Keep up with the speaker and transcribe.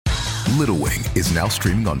Little Wing is now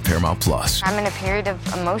streaming on Paramount Plus. I'm in a period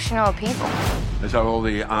of emotional upheaval. Is that all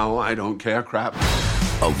the I don't care crap?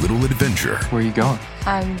 A little adventure. Where are you going?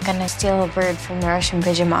 I'm gonna steal a bird from the Russian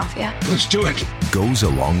pigeon mafia. Let's do it. Goes a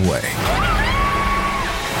long way.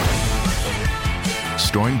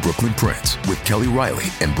 Starring Brooklyn Prince with Kelly Riley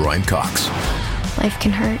and Brian Cox. Life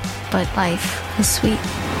can hurt, but life is sweet.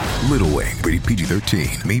 Little Wing, rated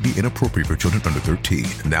PG-13, may be inappropriate for children under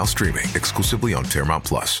 13. Now streaming exclusively on Paramount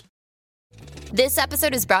Plus. This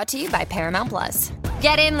episode is brought to you by Paramount Plus.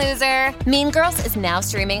 Get in, loser! Mean Girls is now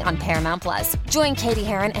streaming on Paramount Plus. Join Katie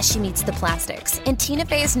Heron as she meets the plastics in Tina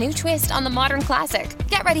Fey's new twist on the modern classic.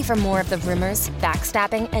 Get ready for more of the rumors,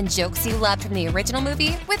 backstabbing, and jokes you loved from the original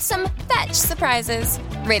movie with some fetch surprises.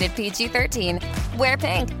 Rated PG-13. Wear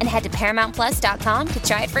pink and head to ParamountPlus.com to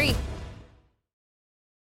try it free.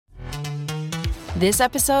 This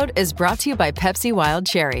episode is brought to you by Pepsi Wild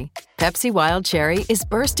Cherry. Pepsi Wild Cherry is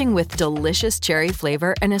bursting with delicious cherry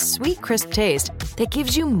flavor and a sweet, crisp taste that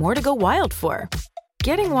gives you more to go wild for.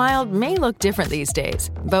 Getting wild may look different these days,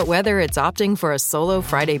 but whether it's opting for a solo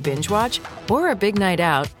Friday binge watch or a big night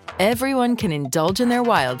out, everyone can indulge in their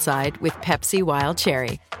wild side with Pepsi Wild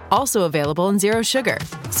Cherry. Also available in Zero Sugar.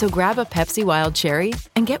 So grab a Pepsi Wild Cherry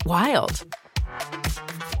and get wild.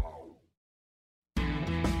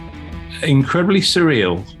 Incredibly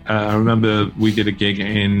surreal. I remember we did a gig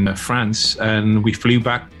in France and we flew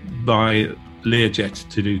back by Learjet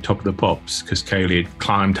to do Top of the Pops because Kaylee had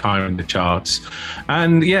climbed higher in the charts.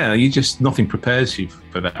 And yeah, nothing prepares you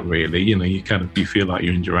for that really. You know, you feel like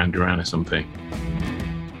you're in Duran Duran or something.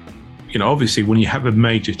 You know, obviously when you have a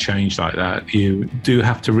major change like that, you do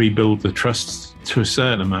have to rebuild the trust to a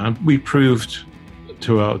certain amount. We proved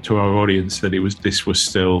to our audience that this was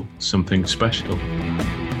still something special.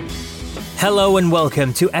 Hello and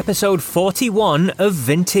welcome to episode 41 of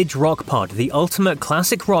Vintage Rock Pod, the ultimate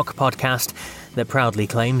classic rock podcast that proudly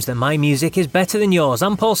claims that my music is better than yours.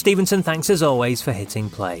 I'm Paul Stevenson, thanks as always for hitting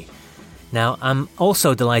play. Now, I'm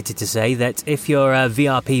also delighted to say that if you're a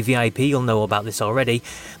VRP VIP, you'll know about this already,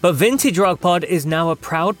 but Vintage Rock Pod is now a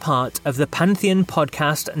proud part of the Pantheon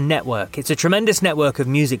Podcast Network. It's a tremendous network of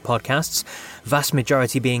music podcasts, vast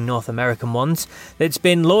majority being North American ones, that's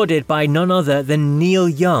been lauded by none other than Neil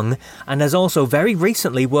Young, and has also very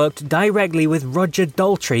recently worked directly with Roger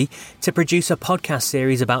Daltrey to produce a podcast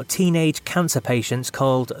series about teenage cancer patients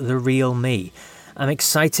called The Real Me. I'm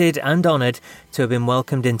excited and honoured to have been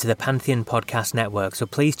welcomed into the Pantheon Podcast Network, so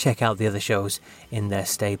please check out the other shows in their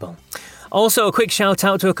stable. Also, a quick shout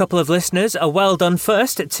out to a couple of listeners. A well done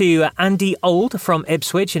first to Andy Old from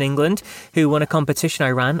Ipswich in England, who won a competition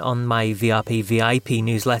I ran on my VRP VIP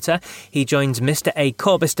newsletter. He joins Mr. A.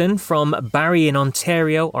 Corbiston from Barrie in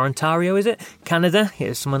Ontario, is it? Canada?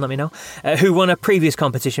 Here, someone let me know. Who won a previous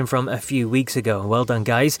competition from a few weeks ago. Well done,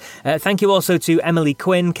 guys. Thank you also to Emily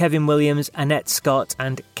Quinn, Kevin Williams, Annette Scott,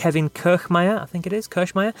 and Kevin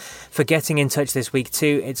Kirchmeier, for getting in touch this week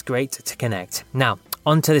too. It's great to connect. Now,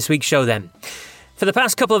 on to this week's show then. For the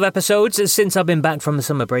past couple of episodes, since I've been back from the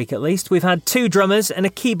summer break at least, we've had 2 drummers and a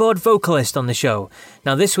keyboard vocalist on the show.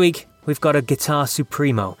 Now this week, we've got a guitar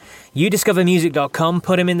supremo. YouDiscoverMusic.com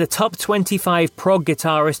put him in the top 25 prog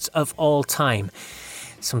guitarists of all time.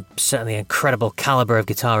 Some certainly incredible calibre of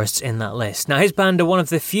guitarists in that list. Now his band are one of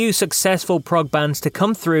the few successful prog bands to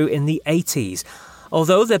come through in the 80s.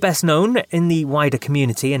 Although they're best known in the wider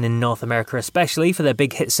community and in North America especially for their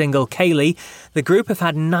big hit single Kaylee, the group have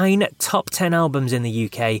had 9 top 10 albums in the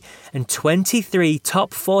UK and 23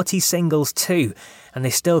 top 40 singles too, and they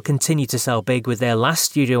still continue to sell big with their last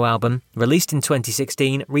studio album, released in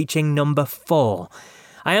 2016, reaching number 4.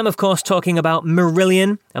 I am of course talking about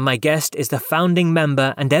Marillion, and my guest is the founding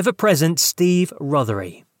member and ever-present Steve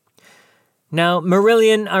Rothery. Now,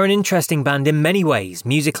 Marillion are an interesting band in many ways,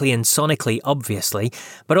 musically and sonically, obviously,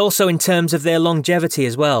 but also in terms of their longevity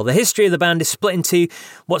as well. The history of the band is split into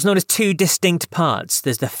what's known as 2 distinct parts.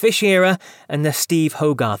 There's the Fish era and the Steve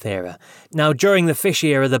Hogarth era. Now, during the Fish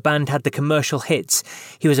era, the band had the commercial hits.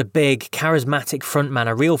 He was a big, charismatic frontman,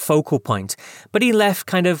 a real focal point, but he left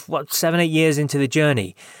 7-8 years into the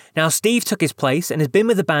journey. Now, Steve took his place and has been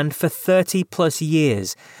with the band for 30 plus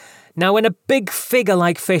years. Now, when a big figure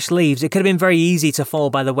like Fish leaves, it could have been very easy to fall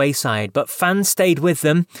by the wayside, but fans stayed with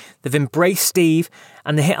them, they've embraced Steve,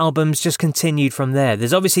 and the hit albums just continued from there.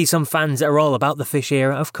 There's obviously some fans that are all about the Fish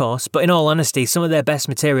era, of course, but in all honesty, some of their best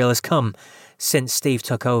material has come since Steve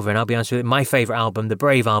took over, and I'll be honest with you, my favourite album, the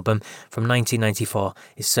Brave album from 1994,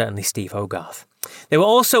 is certainly Steve Hogarth. They were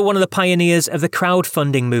also one of the pioneers of the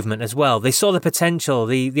crowdfunding movement as well. They saw the potential,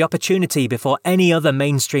 the opportunity before any other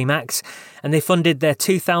mainstream acts, and they funded their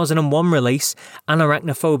 2001 release,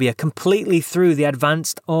 Anarachnophobia, completely through the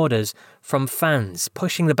advanced orders from fans,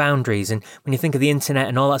 pushing the boundaries. And when you think of the internet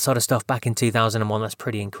and all that sort of stuff back in 2001, that's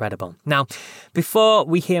pretty incredible. Now, before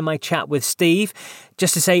we hear my chat with Steve,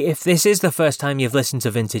 just to say, if this is the first time you've listened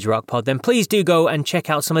to Vintage Rock Pod, then please do go and check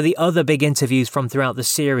out some of the other big interviews from throughout the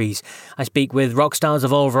series. I speak with rock stars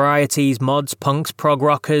of all varieties, mods, punks, prog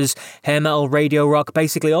rockers, hair metal, radio rock,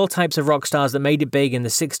 basically all types of rock stars that made it big in the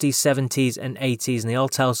 60s, 70s and 80s, and they all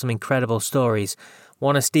tell some incredible stories.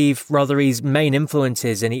 One of Steve Rothery's main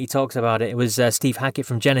influences, and he talks about it, was Steve Hackett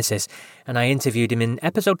from Genesis, and I interviewed him in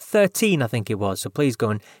episode 13, I think it was, so please go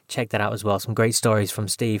and check that out as well. Some great stories from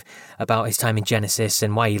Steve about his time in Genesis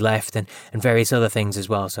and why he left and various other things as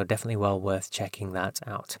well, so definitely well worth checking that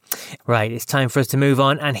out. Right, it's time for us to move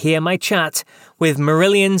on and hear my chat with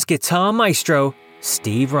Marillion's guitar maestro,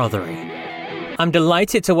 Steve Rothery. I'm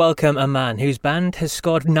delighted to welcome a man whose band has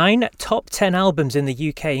scored 9 top 10 albums in the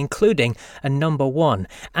UK, including a number 1,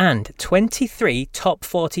 and 23 top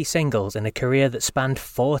 40 singles in a career that spanned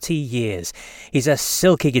 40 years. He's a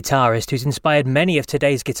silky guitarist who's inspired many of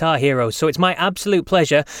today's guitar heroes, so it's my absolute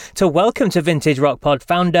pleasure to welcome to Vintage Rock Pod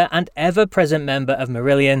founder and ever-present member of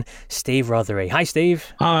Marillion, Steve Rothery. Hi,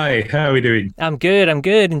 Steve. Hi, how are we doing? I'm good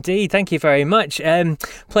indeed. Thank you very much.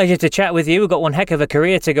 Pleasure to chat with you. We've got one heck of a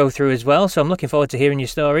career to go through as well, so I'm looking forward to hearing your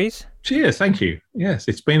stories. Cheers, thank you. Yes,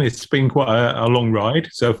 it's been quite a long ride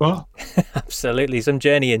so far. Absolutely, some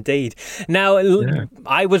journey indeed. Now,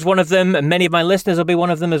 I was one of them, and many of my listeners will be one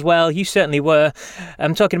of them as well. You certainly were.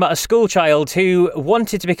 I'm talking about a school child who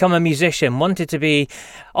wanted to become a musician, wanted to be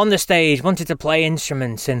on the stage, wanted to play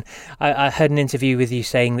instruments. And I heard an interview with you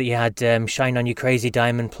saying that you had Shine On You Crazy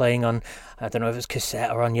Diamond playing on, I don't know if it was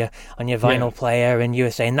cassette or on your vinyl player, and you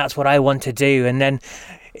were saying, that's what I want to do. And then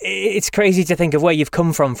it's crazy to think of where you've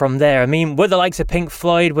come from there. I mean, were the likes of Pink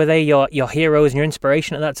Floyd, were they your heroes and your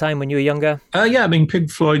inspiration at that time when you were younger? Yeah, I mean, Pink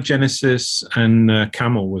Floyd, Genesis and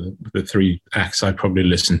Camel were the 3 acts I probably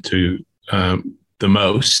listened to the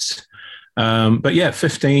most. But yeah,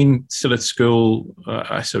 15, still at school,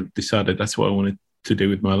 I sort of decided that's what I wanted to do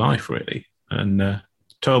with my life, really. And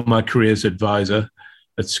told my careers advisor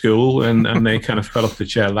at school, and they kind of fell off the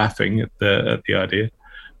chair laughing at the idea.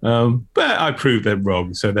 But I proved them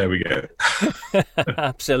wrong, so there we go.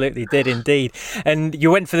 Absolutely did indeed. And you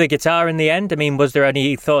went for the guitar in the end? I mean, was there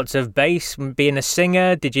any thoughts of bass, being a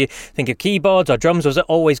singer? Did you think of keyboards or drums? Was it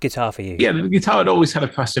always guitar for you? Yeah, the guitar had always had a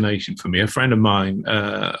fascination for me. A friend of mine,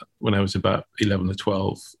 when I was about 11 or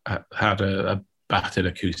 12, had a battered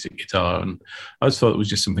acoustic guitar, and I just thought it was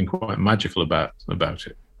just something quite magical about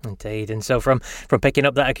it. Indeed. And so from picking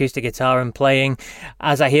up that acoustic guitar and playing,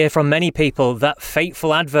 as I hear from many people, that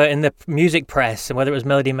fateful advert in the music press, and whether it was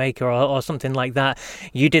Melody Maker or something like that,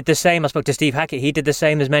 you did the same. I spoke to Steve Hackett. He did the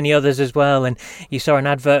same as many others as well. And you saw an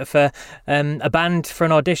advert for a band, for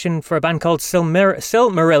an audition for a band called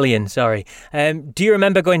Marillion. Sorry. Do you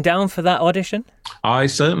remember going down for that audition? I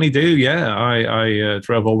certainly do, yeah. I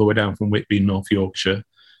drove all the way down from Whitby, North Yorkshire,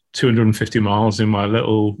 250 miles in my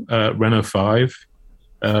little Renault 5.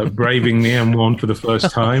 Braving the M1 for the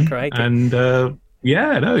first time. And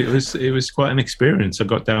it was quite an experience. I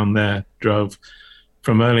got down there, drove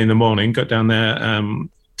from early in the morning, got down there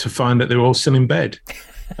to find that they were all still in bed.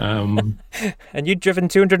 And you'd driven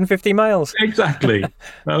 250 miles. Exactly.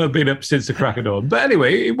 I've been up since the crack of dawn. But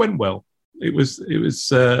anyway, it went well. It was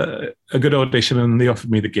a good audition, and they offered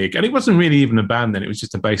me the gig. And it wasn't really even a band then; it was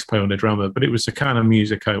just a bass player and a drummer. But it was the kind of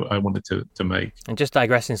music I wanted to make. And just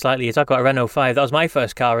digressing slightly, you talk about a Renault 5. That was my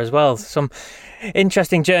first car as well. Some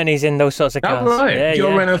interesting journeys in those sorts of cars. Oh, right. Yeah,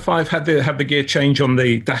 your Renault 5 had the gear change on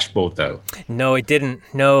the dashboard, though. No, it didn't.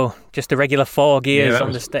 No, just the regular 4 gears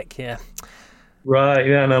on the stick. Yeah. Right,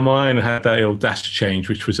 yeah, no, mine had that old dash change,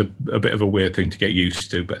 which was a bit of a weird thing to get used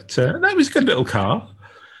to. But that was a good little car.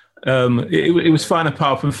 It was fine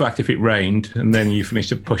apart from the fact if it rained and then you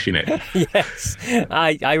finished up pushing it. Yes,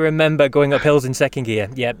 I remember going up hills in second gear.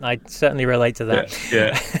 Yeah, I certainly relate to that.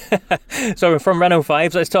 Yeah. So from Renault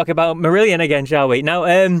 5s, let's talk about Marillion again, shall we? Now,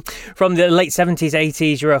 from the late 70s,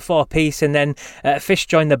 80s, you're a 4-piece, and then Fish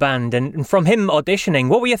joined the band. And from him auditioning,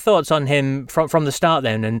 what were your thoughts on him from the start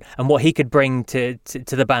then, and what he could bring to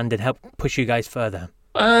the band and help push you guys further?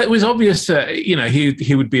 It was obvious that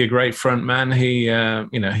he would be a great front man. He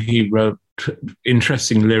wrote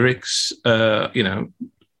interesting lyrics.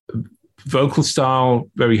 Vocal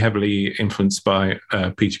style very heavily influenced by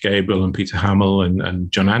Peter Gabriel and Peter Hamill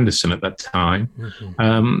and John Anderson at that time.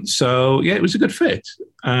 Mm-hmm. So yeah, it was a good fit.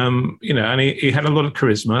 And he had a lot of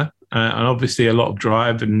charisma. and obviously a lot of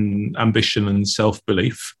drive and ambition and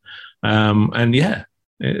self-belief. And yeah,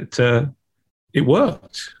 it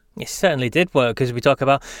worked. It certainly did work, because we talk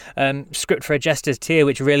about Script for a Jester's Tear,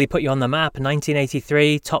 which really put you on the map.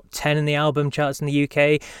 1983, top 10 in the album charts in the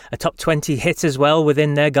UK, a top 20 hit as well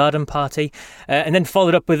within their Garden Party, and then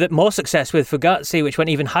followed up with more success with Fugazi, which went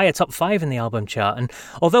even higher, top 5 in the album chart. And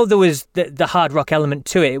although there was the hard rock element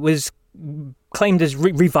to it, it was claimed as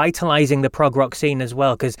revitalising the prog rock scene as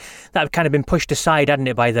well, because that had kind of been pushed aside, hadn't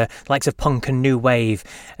it, by the likes of punk and new wave.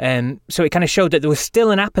 So it kind of showed that there was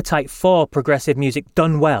still an appetite for progressive music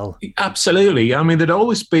done well. Absolutely. I mean, there'd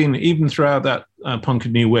always been, even throughout that punk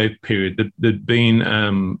and new wave period, there'd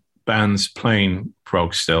been bands playing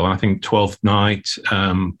prog still. I think 12th Night,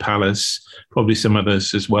 Palace, probably some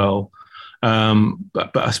others as well.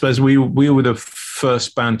 But I suppose we were the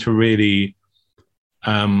first band to really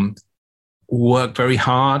work very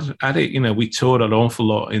hard at it. You know, we toured an awful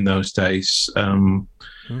lot in those days, and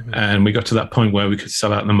we got to that point where we could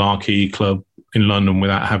sell out the Marquee Club in London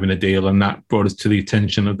without having a deal, and that brought us to the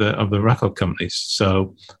attention of the record companies.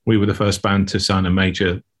 So we were the first band to sign a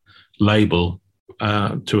major label,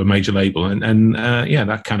 to a major label, and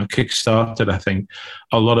that kind of kick-started, I think,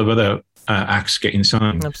 a lot of other acts getting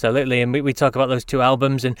signed. Absolutely, and we talk about those two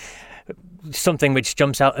albums, and something which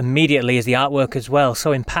jumps out immediately is the artwork as well. So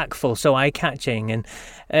impactful, so eye-catching.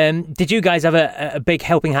 And did you guys have a big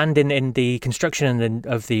helping hand in the construction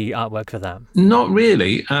of the artwork for that? Not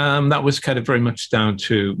really. That was kind of very much down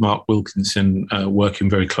to Mark Wilkinson working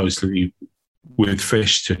very closely with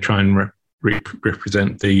Fish to try and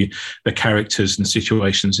represent the characters and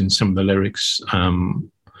situations in some of the lyrics,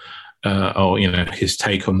 or his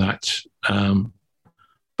take on that.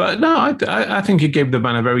 But no, I think it gave the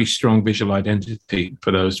band a very strong visual identity for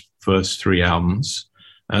those first 3 albums.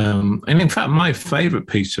 And in fact, my favourite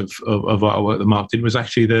piece of artwork that Mark did was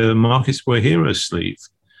actually the Marcus We're Heroes sleeve,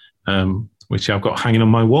 which I've got hanging on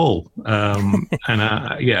my wall. And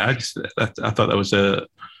I thought that was a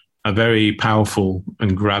very powerful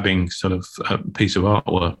and grabbing sort of piece of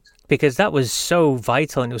artwork. Because that was so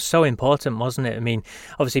vital and it was so important, wasn't it? I mean,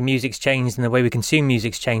 obviously music's changed and the way we consume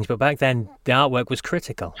music's changed, but back then the artwork was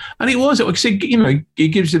critical. And it was.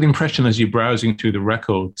 It gives you the impression as you're browsing through the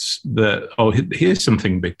records that, here's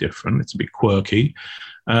something a bit different. It's a bit quirky.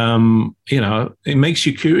 It makes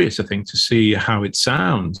you curious, I think, to see how it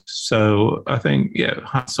sounds. So I think,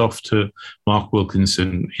 hats off to Mark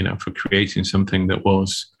Wilkinson, for creating something that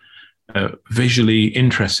was visually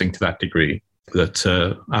interesting to that degree. That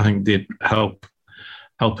I think did help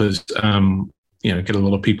us, get a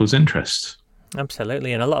lot of people's interest.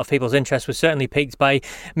 Absolutely, and a lot of people's interest was certainly piqued by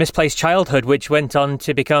Misplaced Childhood, which went on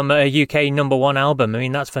to become a UK #1 album. I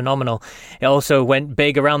mean, that's phenomenal. It also went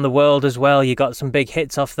big around the world as well. You got some big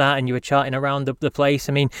hits off that, and you were charting around the place.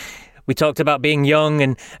 I mean, we talked about being young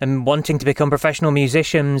and wanting to become professional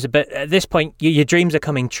musicians, but at this point, your dreams are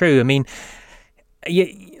coming true. I mean,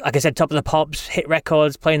 like I said, Top of the Pops, hit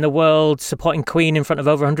records, playing the world, supporting Queen in front of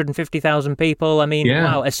over 150,000 people. I mean,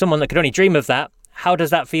 wow, as someone that could only dream of that, how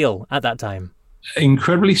does that feel at that time?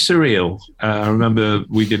 Incredibly surreal. I remember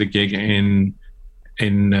we did a gig in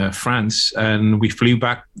France, and we flew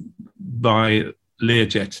back by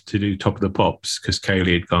Learjet to do Top of the Pops because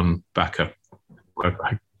Kayleigh had gone back up.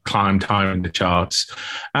 Climbed higher in the charts,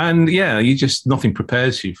 and nothing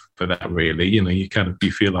prepares you for that, really. You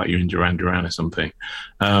feel like you're in Duran Duran or something.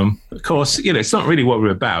 Of course, it's not really what we're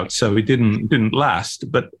about, so it didn't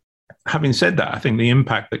last. But having said that, I think the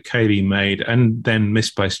impact that Kayleigh made and then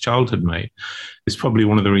Misplaced Childhood made is probably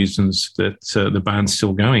one of the reasons that the band's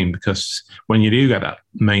still going, because when you do get that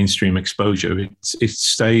mainstream exposure, it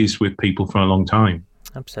stays with people for a long time.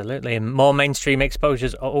 Absolutely, and more mainstream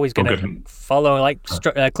exposures are always going to follow, like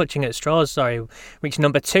Clutching at Straws, reached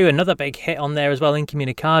 #2, another big hit on there as well,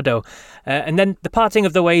 Incommunicado. And then the parting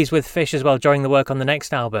of the ways with Fish as well during the work on the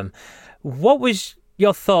next album. What was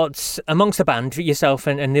your thoughts amongst the band, yourself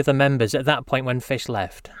and the other members, at that point when Fish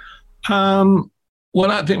left? Well,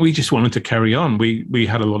 I think we just wanted to carry on. We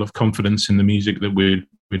had a lot of confidence in the music that we'd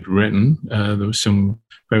written. There were some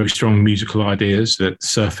very strong musical ideas that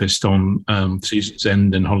surfaced on Season's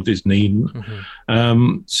End and Holiday's Needle.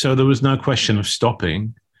 So there was no question of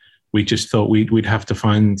stopping. We just thought we'd have to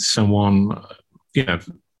find someone,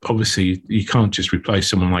 obviously you can't just replace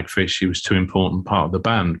someone like Fish. He was too important part of the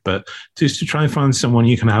band, but just to try and find someone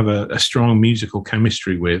you can have a strong musical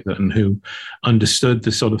chemistry with and who understood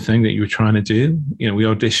the sort of thing that you were trying to do. We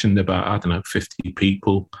auditioned about, 50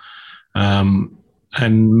 people.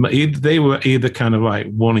 And they were either kind of like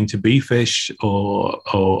wanting to be Fish or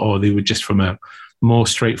they were just from a more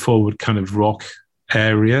straightforward kind of rock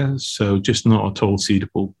area. So just not at all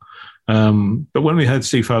suitable But when we heard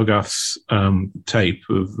Steve Hogarth's tape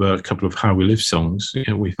of a couple of How We Live songs,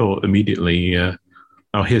 we thought immediately,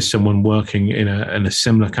 oh, here's someone working in a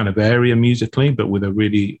similar kind of area musically, but with a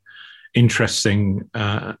really interesting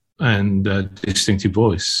and distinctive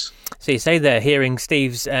voice. So you say there, hearing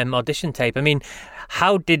Steve's audition tape, I mean,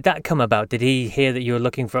 how did that come about? Did he hear that you were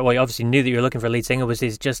looking for, well, you obviously knew that you were looking for a lead singer. Was he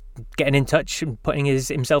just getting in touch and putting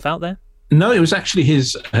himself out there? No, it was actually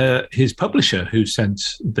his publisher who sent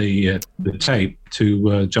the tape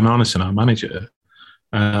to John Arneson, our manager,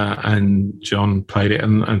 and John played it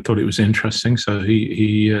and thought it was interesting, so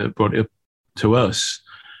he brought it up to us.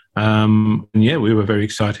 And yeah, we were very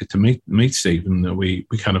excited to meet Steve, and we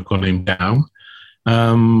kind of got him down,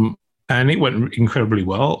 and it went incredibly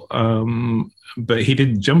well. But he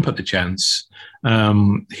didn't jump at the chance.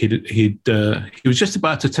 He was just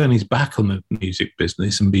about to turn his back on the music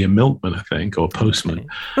business and be a milkman, I think, or postman.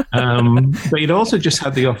 But he'd also just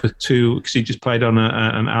had the offer because he just played on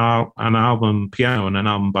an album piano and an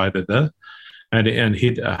album by and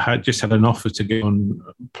he'd just had an offer to go and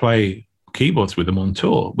play keyboards with them on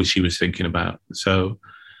tour, which he was thinking about. So,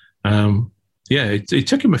 it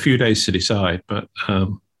took him a few days to decide, but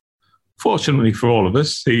fortunately for all of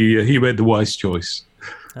us, he made the wise choice.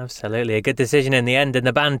 Absolutely. A good decision in the end, and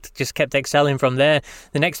the band just kept excelling from there.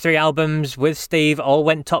 The next 3 albums with Steve all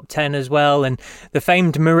went top 10 as well, and the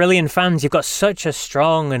famed Marillion fans, you've got such a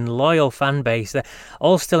strong and loyal fan base. They're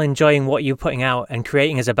all still enjoying what you're putting out and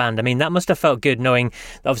creating as a band. I mean, that must have felt good knowing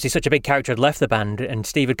that obviously such a big character had left the band and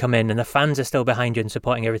Steve had come in, and the fans are still behind you and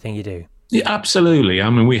supporting everything you do. Yeah, absolutely. I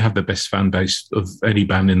mean, we have the best fan base of any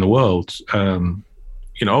band in the world.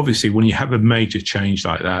 Obviously, when you have a major change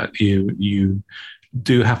like that, you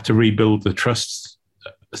do have to rebuild the trust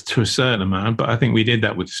to a certain amount, but I think we did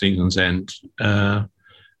that with Season's End. And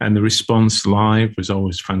the response live was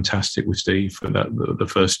always fantastic with Steve for the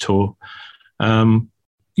first tour. And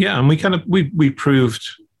we proved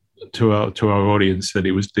to our audience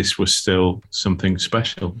that this was still something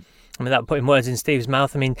special. I mean, without putting words in Steve's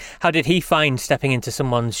mouth, I mean, how did he find stepping into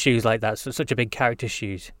someone's shoes like that, such a big character's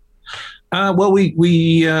shoes? Well, we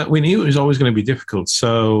knew it was always going to be difficult.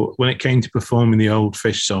 So when it came to performing the old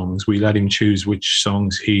Fish songs, we let him choose which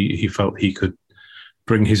songs he felt he could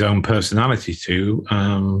bring his own personality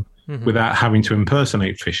to, without having to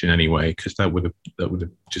impersonate Fish in any way, because that would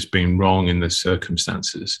have just been wrong in the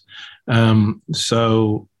circumstances.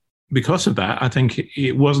 So because of that, I think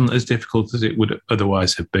it wasn't as difficult as it would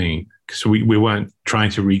otherwise have been, because we weren't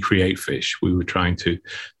trying to recreate Fish. We were trying to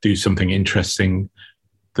do something interesting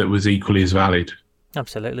that was equally as valid.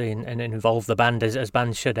 Absolutely, and involve the band as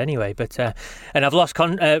bands should anyway. But and I've lost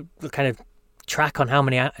kind of track on how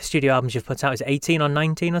many studio albums you've put out. Is it 18 or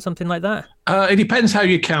 19 or something like that? It depends how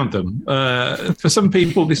you count them. For some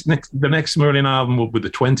people, the next Marillion album will be the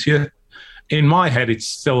 20th. In my head, it's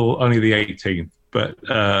still only the 18th. But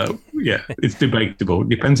it's debatable. It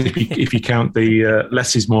depends if you count the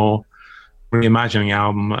Less Is More reimagining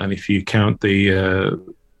album, and if you count the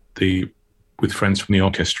With Friends from the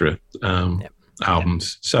Orchestra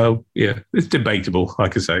albums. So it's debatable,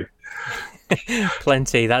 like I say.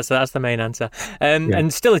 Plenty. That's the main answer.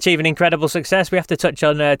 And still achieving incredible success. We have to touch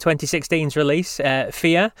on 2016's release,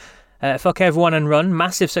 Fear. Fuck Everyone and Run,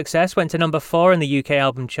 massive success, went to number 4 in the UK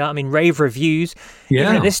album chart. I mean, rave reviews.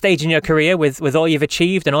 Even at this stage in your career, with all you've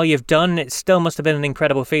achieved and all you've done, it still must have been an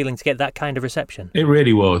incredible feeling to get that kind of reception. It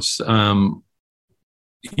really was. You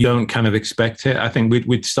don't kind of expect it. I think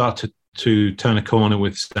we'd started to turn a corner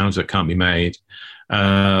with Sounds That Can't Be Made.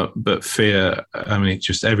 But Fear, I mean, it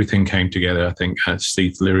just everything came together. I think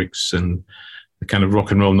Steve's lyrics and the kind of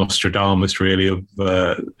rock and roll Nostradamus, really, of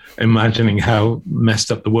imagining how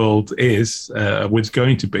messed up the world was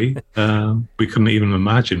going to be. We couldn't even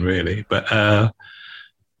imagine, really. But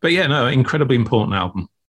incredibly important album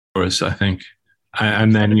for us, I think.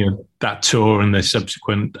 And then that tour and the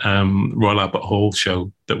subsequent Royal Albert Hall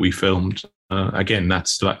show that we filmed. Again,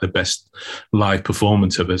 that's like the best live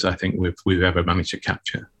performance of us I think we've ever managed to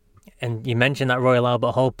capture. And you mentioned that Royal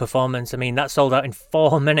Albert Hall performance. I mean, that sold out in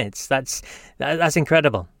 4 minutes. That's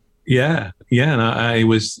incredible. Yeah. And it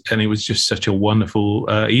was just such a wonderful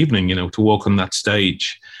evening, to walk on that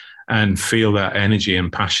stage and feel that energy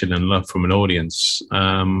and passion and love from an audience.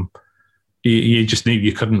 You just knew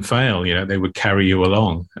you couldn't fail. They would carry you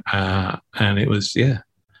along, and it was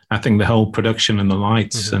I think the whole production and the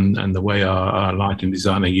lights and the way our lighting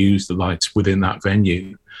designer used the lights within that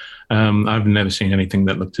venue. I've never seen anything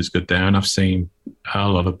that looked as good there, and I've seen a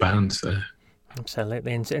lot of bands there.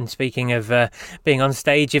 Absolutely. And speaking of being on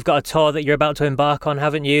stage, you've got a tour that you're about to embark on,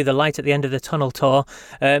 haven't you? The Light at the End of the Tunnel tour.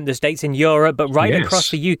 There's dates in Europe, but right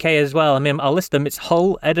across the UK as well. I mean, I'll list them. It's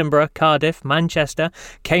Hull, Edinburgh, Cardiff, Manchester,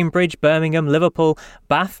 Cambridge, Birmingham, Liverpool,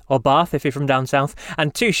 Bath if you're from down south,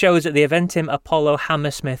 and 2 shows at the Eventim Apollo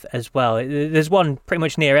Hammersmith as well. There's one pretty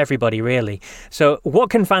much near everybody, really. So what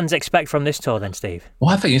can fans expect from this tour then, Steve?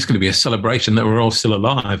 Well, I think it's going to be a celebration that we're all still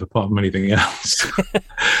alive, apart from anything else.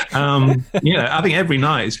 I think every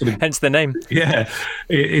night it's going to... Hence the name. Yeah,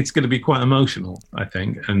 it's going to be quite emotional, I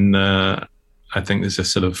think. And I think there's a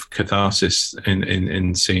sort of catharsis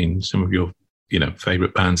in seeing some of your,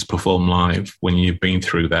 favourite bands perform live when you've been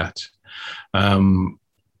through that.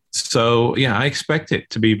 So, I expect it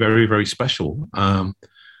to be very, very special.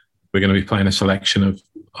 We're going to be playing a selection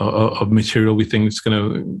of material we think is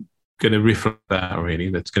going to reflect that, really.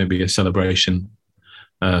 That's going to be a celebration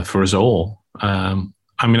for us all. I'm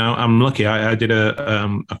lucky. I did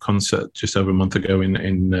a concert just over a month ago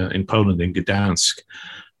in Poland, in Gdansk.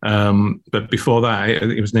 But before that,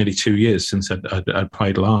 it was nearly 2 years since I'd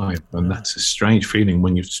played live. And that's a strange feeling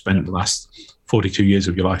when you've spent the last 42 years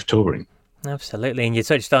of your life touring. Absolutely. And you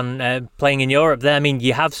touched on playing in Europe there. I mean,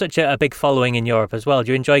 you have such a big following in Europe as well.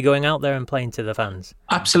 Do you enjoy going out there and playing to the fans?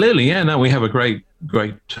 Absolutely. Yeah, no, we have a great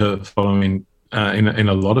following in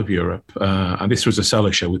a lot of Europe. And this was a solo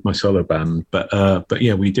show with my solo band. But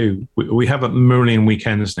yeah, we do. We have Marillion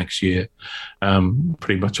weekends next year,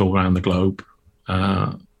 pretty much all around the globe.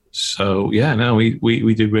 So yeah, no,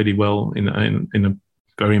 we do really well in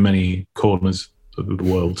very many corners of the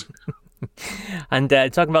world. And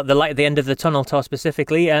talking about the Light at the End of the Tunnel tour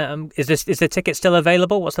specifically, is the ticket still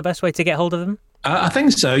available? What's the best way to get hold of them? I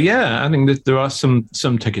think so, yeah. I think that there are some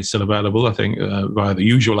tickets still available, I think, via the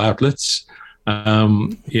usual outlets. I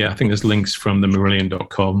think there's links from the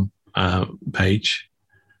Marillion.com page.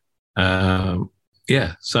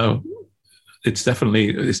 So it's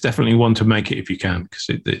definitely one to make it if you can, because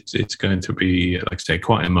it's going to be, like I say,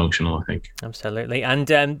 quite emotional, I think. Absolutely. And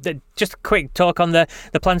just a quick talk on the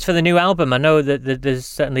plans for the new album. I know that there's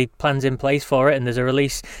certainly plans in place for it, and there's a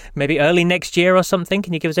release maybe early next year or something.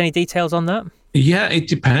 Can you give us any details on that? Yeah, it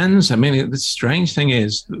depends. I mean, the strange thing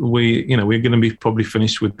is we're going to be probably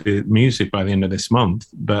finished with the music by the end of this month,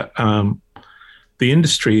 but the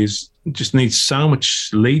industry just needs so much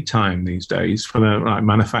lead time these days for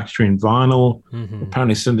manufacturing vinyl. Mm-hmm.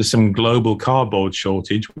 Apparently there's some global cardboard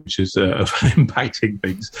shortage, which is impacting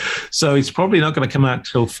things. So it's probably not going to come out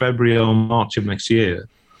till February or March of next year.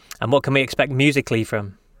 And what can we expect musically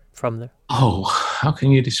from there? Oh, how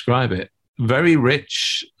can you describe it? Very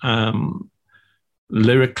rich,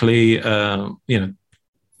 lyrically,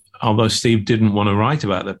 although Steve didn't want to write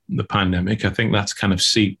about the pandemic, I think that's kind of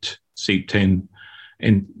seeped in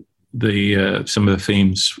the some of the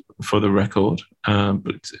themes for the record,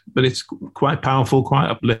 but it's quite powerful, quite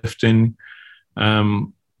uplifting, I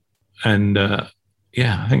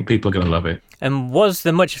think people are going to love it. And was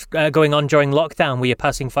there much going on during lockdown? Were you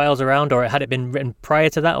passing files around, or had it been written prior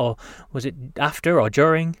to that, or was it after or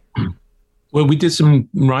during? Well, we did some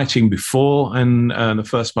writing before, and the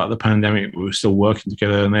first part of the pandemic, we were still working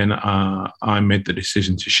together, and then I made the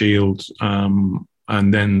decision to Shield.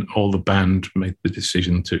 And then all the band made the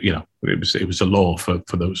decision to, it was a law for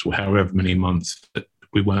those however many months that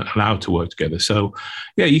we weren't allowed to work together. So,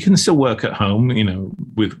 yeah, you can still work at home,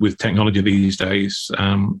 with technology these days.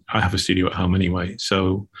 I have a studio at home anyway,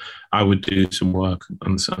 so I would do some work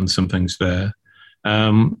on some things there.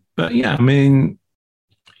 But yeah, I mean,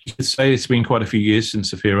 you could say it's been quite a few years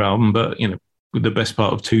since the Fear album, but, with the best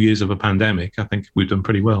part of 2 years of a pandemic, I think we've done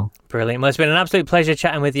pretty well. Brilliant. Well, it's been an absolute pleasure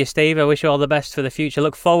chatting with you, Steve. I wish you all the best for the future.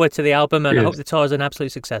 Look forward to the album, and I hope the tour is an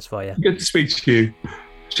absolute success for you. Good to speak to you.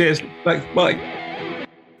 Cheers. Thanks. Bye.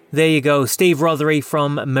 There you go, Steve Rothery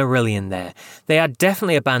from Marillion there. They are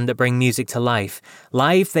definitely a band that bring music to life.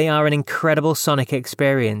 Live, they are an incredible sonic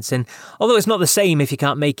experience, and although it's not the same if you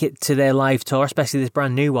can't make it to their live tour, especially this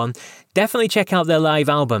brand new one, definitely check out their live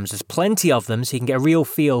albums. There's plenty of them, so you can get a real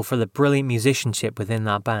feel for the brilliant musicianship within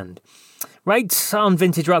that band. Right, on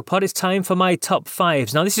Vintage Rock Pod, it's time for my top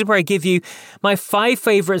fives. Now, this is where I give you my 5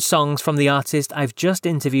 favourite songs from the artist I've just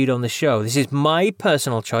interviewed on the show. This is my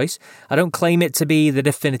personal choice. I don't claim it to be the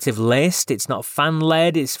definitive list. It's not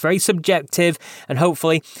fan-led. It's very subjective, and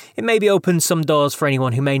hopefully it maybe opens some doors for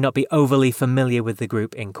anyone who may not be overly familiar with the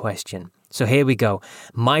group in question. So here we go.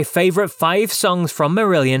 My favourite 5 songs from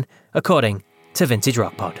Marillion, according to Vintage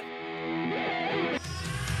Rock Pod.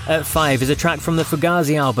 At 5 is a track from the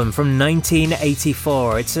Fugazi album from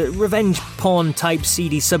 1984. It's a revenge porn type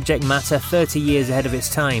seedy subject matter 30 years ahead of its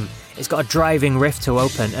time. It's got a driving riff to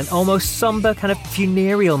open, an almost somber kind of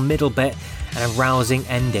funereal middle bit, and a rousing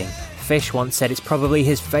ending. Fish once said it's probably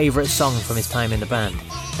his favourite song from his time in the band.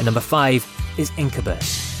 And number 5 is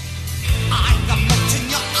Incubus.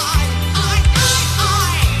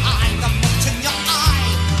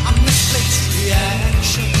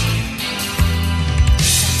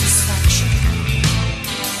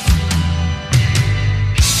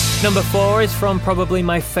 Number 4 is from probably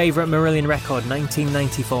my favourite Marillion record,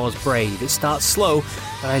 1994's Brave. It starts slow,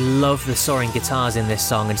 but I love the soaring guitars in this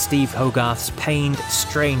song and Steve Hogarth's pained,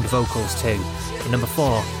 strained vocals too. And number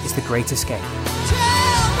 4 is The Great Escape.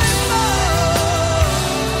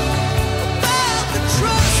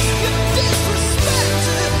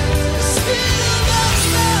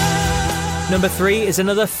 Number 3 is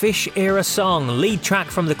another Fish-era song, lead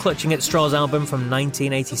track from the Clutching at Straws album from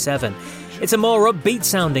 1987. It's a more upbeat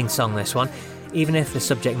sounding song, this one, even if the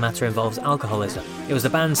subject matter involves alcoholism. It was the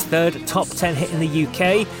band's 3rd top 10 hit in the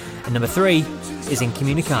UK, and number 3 is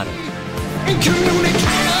Incommunicado.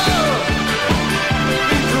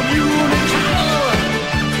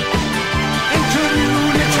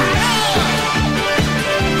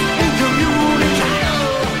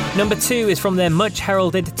 Number 2 is from their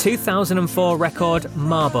much-heralded 2004 record,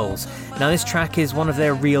 Marbles. Now this track is one of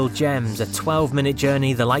their real gems, a 12-minute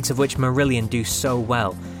journey the likes of which Marillion do so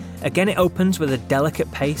well. Again, it opens with a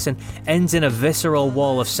delicate pace and ends in a visceral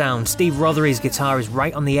wall of sound. Steve Rothery's guitar is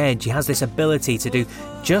right on the edge. He has this ability to do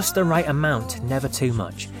just the right amount, never too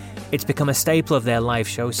much. It's become a staple of their live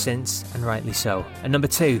shows since, and rightly so. And number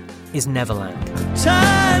 2 is Neverland.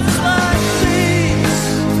 Times like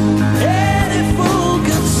these, any fool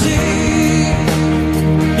can see,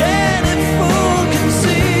 any fool can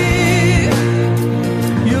see,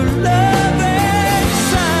 your love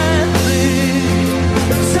exactly.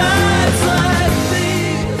 Times like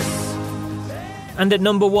these. And at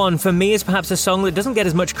number 1, for me, is perhaps a song that doesn't get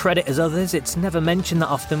as much credit as others. It's never mentioned that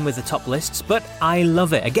often with the top lists, but I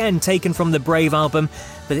love it. Again, taken from the Brave album,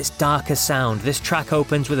 with its darker sound. This track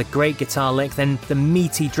opens with a great guitar lick, then the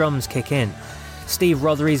meaty drums kick in. Steve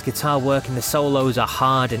Rothery's guitar work and the solos are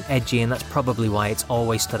hard and edgy, and that's probably why it's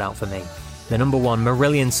always stood out for me. The number 1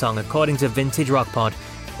 Marillion song, according to Vintage Rock Pod,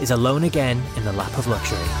 is Alone Again in the Lap of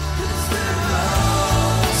Luxury.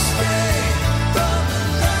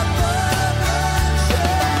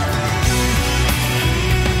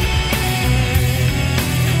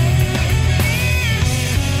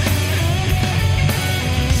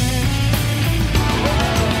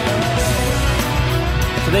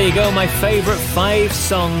 There you go, my favourite 5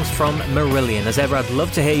 songs from Marillion. As ever, I'd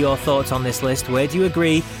love to hear your thoughts on this list. Where do you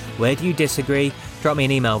agree? Where do you disagree? Drop me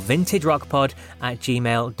an email,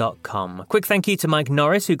 vintagerockpod@gmail.com. A quick thank you to Mike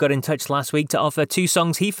Norris, who got in touch last week to offer 2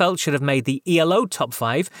 songs he felt should have made the ELO top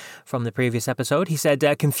 5 from the previous episode. He said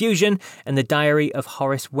Confusion and The Diary of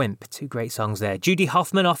Horace Wimp. 2 great songs there. Judy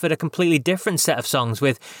Hoffman offered a completely different set of songs,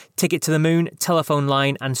 with Ticket to the Moon, Telephone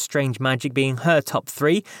Line and Strange Magic being her top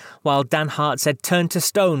 3, while Dan Hart said Turn to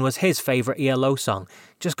Stone was his favourite ELO song.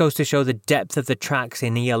 Just goes to show the depth of the tracks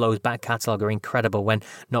in ELO's back catalogue are incredible, when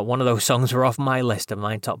not one of those songs were off my list of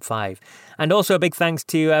my top 5. And also a big thanks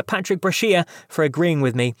to Patrick Brashear for agreeing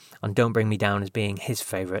with me on Don't Bring Me Down as being his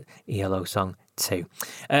favourite ELO song too.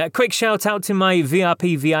 Quick shout out to my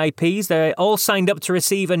VIPs. They're all signed up to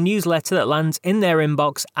receive a newsletter that lands in their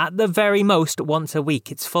inbox at the very most once a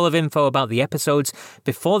week. It's full of info about the episodes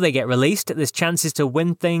before they get released. There's chances to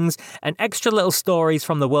win things and extra little stories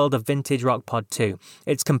from the world of Vintage Rock Pod too.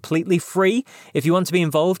 It's completely free. If you want to be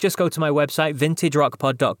involved, just go to my website,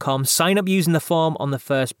 vintagerockpod.com. Sign up using the form on the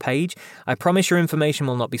first page. I promise your information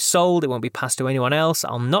will not be sold. It won't be passed to anyone else.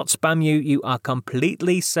 I'll not spam you. You are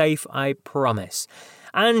completely safe, I promise.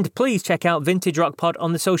 And please check out Vintage Rock Pod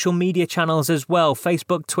on the social media channels as well.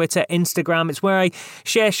 Facebook, Twitter, Instagram. It's where I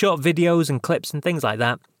share short videos and clips and things like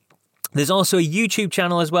that. There's also a YouTube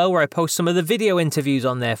channel as well where I post some of the video interviews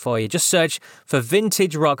on there for you. Just search for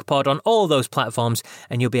Vintage Rock Pod on all those platforms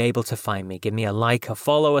and you'll be able to find me. Give me a like, a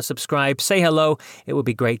follow, a subscribe, say hello. It would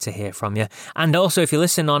be great to hear from you. And also, if you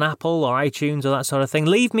listen on Apple or iTunes or that sort of thing,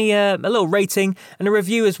 leave me a little rating and a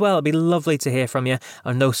review as well. It'd be lovely to hear from you.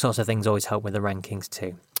 And those sorts of things always help with the rankings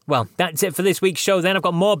too. Well, that's it for this week's show then. I've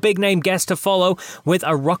got more big name guests to follow with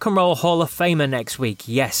a Rock and Roll Hall of Famer next week.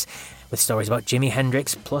 Yes, with stories about Jimi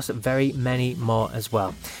Hendrix, plus very many more as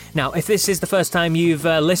well. Now, if this is the first time you've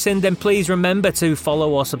listened, then please remember to follow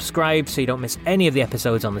or subscribe so you don't miss any of the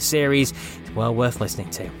episodes on the series. It's well worth listening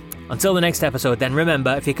to. Until the next episode, then,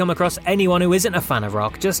 remember, if you come across anyone who isn't a fan of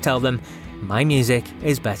rock, just tell them, my music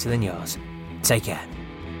is better than yours. Take care.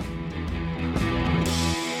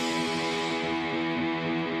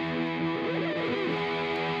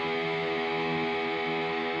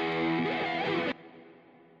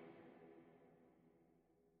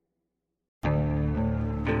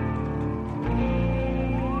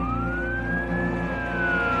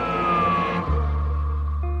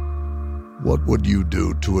 What would you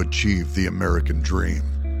do to achieve the American dream?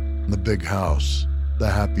 The big house, the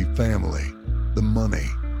happy family, the money.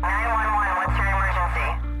 911, what's your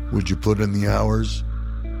emergency? Would you put in the hours?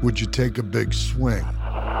 Would you take a big swing?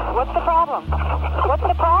 What's the problem? What's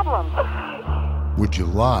the problem? Would you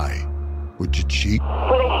lie? Would you cheat? Would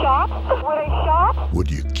I shop? Would I shop? Would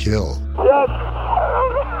you kill? Yes.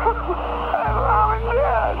 My mom is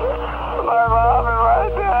dead. My mom is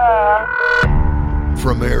right there.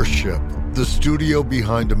 From Airship, the studio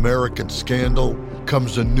behind American Scandal,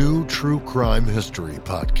 comes a new true crime history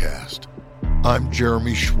podcast. I'm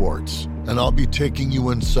Jeremy Schwartz, and I'll be taking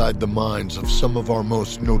you inside the minds of some of our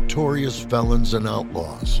most notorious felons and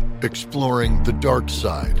outlaws, exploring the dark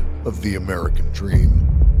side of the American dream.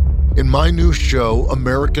 In my new show,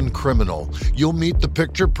 American Criminal, you'll meet the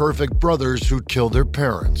picture-perfect brothers who killed their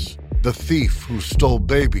parents, the thief who stole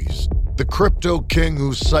babies, the crypto king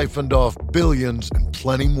who siphoned off billions, and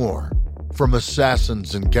plenty more. From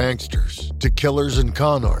assassins and gangsters to killers and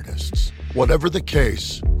con artists. Whatever the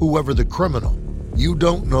case, whoever the criminal, you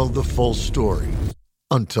don't know the full story.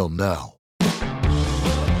 Until now.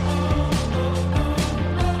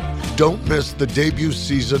 Don't miss the debut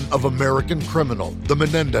season of American Criminal, The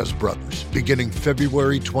Menendez Brothers, beginning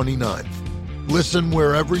February 29th. Listen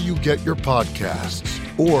wherever you get your podcasts,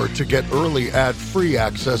 or to get early ad-free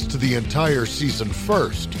access to the entire season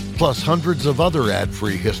first, plus hundreds of other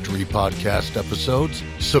ad-free history podcast episodes,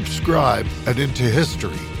 subscribe at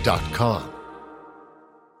IntoHistory.com.